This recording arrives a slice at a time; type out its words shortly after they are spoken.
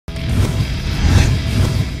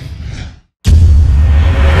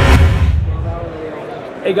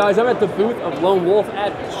Hey guys, I'm at the booth of Lone Wolf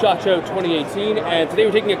at SHOT Show 2018, and today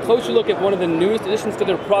we're taking a closer look at one of the newest additions to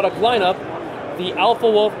their product lineup, the Alpha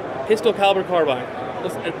Wolf pistol caliber carbine.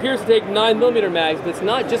 It appears to take 9mm mags, but it's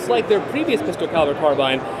not just like their previous pistol caliber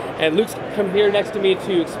carbine. And Luke's come here next to me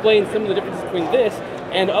to explain some of the differences between this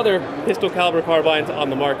and other pistol caliber carbines on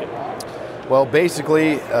the market. Well,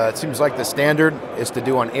 basically, it seems like the standard is to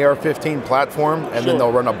do an AR-15 platform, and then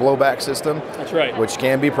they'll run a blowback system. That's right. Which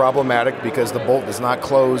can be problematic because the bolt does not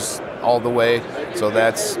close all the way. So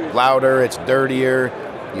that's louder, it's dirtier,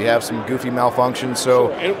 you have some goofy malfunctions.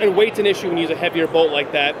 So and weight's an issue when you use a heavier bolt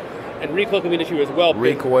like that. And recoil can be an issue as well.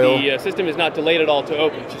 Recoil. The system is not delayed at all to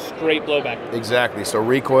open, it's just straight blowback. Exactly, so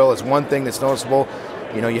recoil is one thing that's noticeable.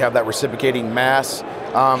 You know, you have that reciprocating mass.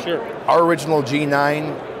 Our original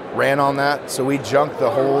G9 ran on that, so we junked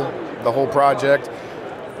the whole project.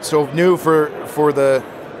 So new for the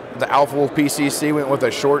Alpha Wolf PCC, we went with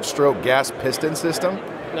a short stroke gas piston system.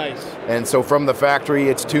 Nice. And so from the factory,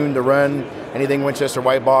 it's tuned to run anything Winchester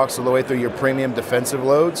white box all the way through your premium defensive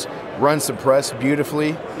loads. Runs suppressed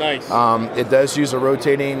beautifully. Nice. It does use a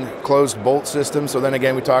rotating closed bolt system. So then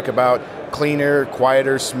again, we talk about cleaner,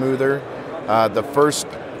 quieter, smoother. The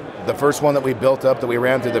first one that we built up that we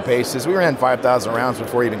ran through the paces, we ran 5,000 rounds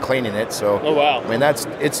before even cleaning it. So, oh wow! I mean,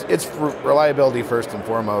 it's reliability first and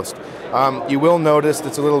foremost. You will notice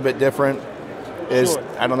that's a little bit different.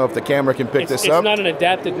 I don't know if the camera can pick this up. It's not an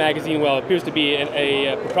adapted magazine well. It appears to be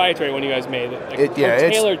a proprietary one you guys made. It's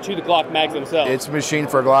tailored to the Glock mags themselves. It's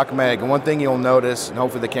machined for a Glock mag. And one thing you'll notice, and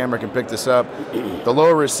hopefully the camera can pick this up, the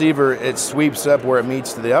lower receiver, it sweeps up where it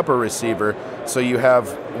meets to the upper receiver. So you have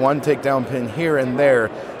one takedown pin here and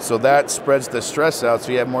there. So that spreads the stress out,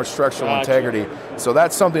 so you have more structural integrity. So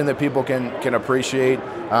that's something that people can appreciate.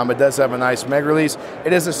 It does have a nice mag release.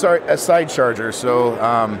 It is a side charger, so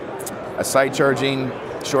a side charging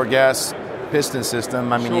short gas piston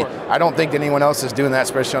system. I mean, I don't think anyone else is doing that,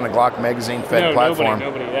 especially on a Glock magazine fed platform.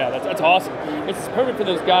 Nobody. Yeah, that's awesome. It's perfect for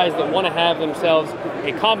those guys that want to have themselves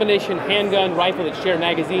a combination handgun rifle that share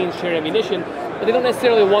magazines, share ammunition, but they don't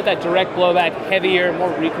necessarily want that direct blowback, heavier,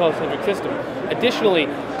 more recoil-centric system. Additionally,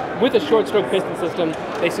 with a short stroke piston system,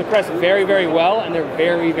 they suppress very, very well, and they're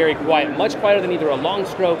very, very quiet, much quieter than either a long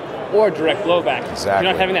stroke or a direct blowback. Exactly.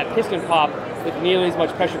 You're not having that piston pop with nearly as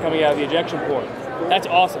much pressure coming out of the ejection port. That's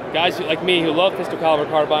awesome. Guys like me who love pistol caliber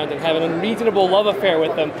carbines and have an unreasonable love affair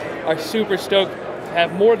with them are super stoked to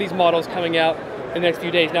have more of these models coming out in the next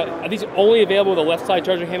few days. Now, are these only available with a left side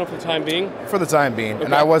charging handle for the time being? For the time being. Okay.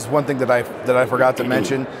 And that was one thing that I forgot to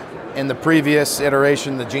mention. In the previous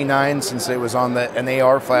iteration, the G9, since it was on an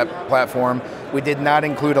AR platform, we did not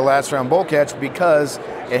include a last round bolt catch because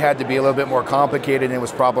it had to be a little bit more complicated and it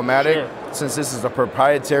was problematic. Since this is a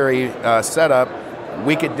proprietary setup,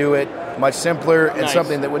 we could do it much simpler and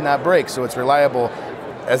something that would not break, so it's reliable.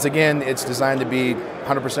 As again, it's designed to be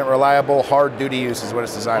 100% reliable, hard duty use is what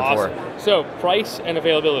it's designed for. So, price and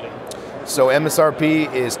availability. So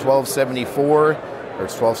MSRP is $1,274, or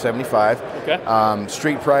it's $1,275. Okay.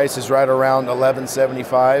 Street price is right around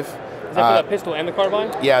 $1,175. Is that for the pistol and the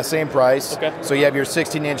carbine? Yeah, same price. Okay. So you have your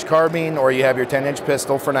 16-inch carbine or you have your 10-inch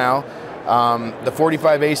pistol for now. The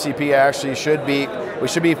 45 ACP actually we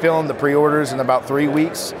should be filling the pre-orders in about 3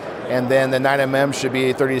 weeks, and then the 9mm should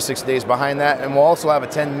be 30 to 60 days behind that, and we'll also have a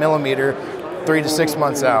 10mm 3 to 6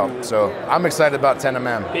 months out. So I'm excited about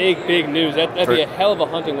 10mm. Big news. That'd be a hell of a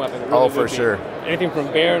hunting weapon. Really for sure. Anything from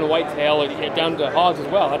bear and whitetail down to hogs as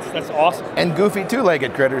well. That's awesome. And goofy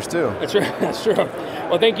two-legged critters too. That's right. That's true.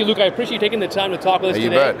 Well, thank you, Luke. I appreciate you taking the time to talk with us today.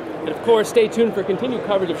 You bet. And of course, stay tuned for continued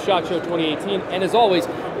coverage of SHOT Show 2018. And as always,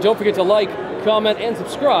 don't forget to like, comment, and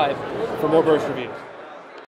subscribe for more burst reviews.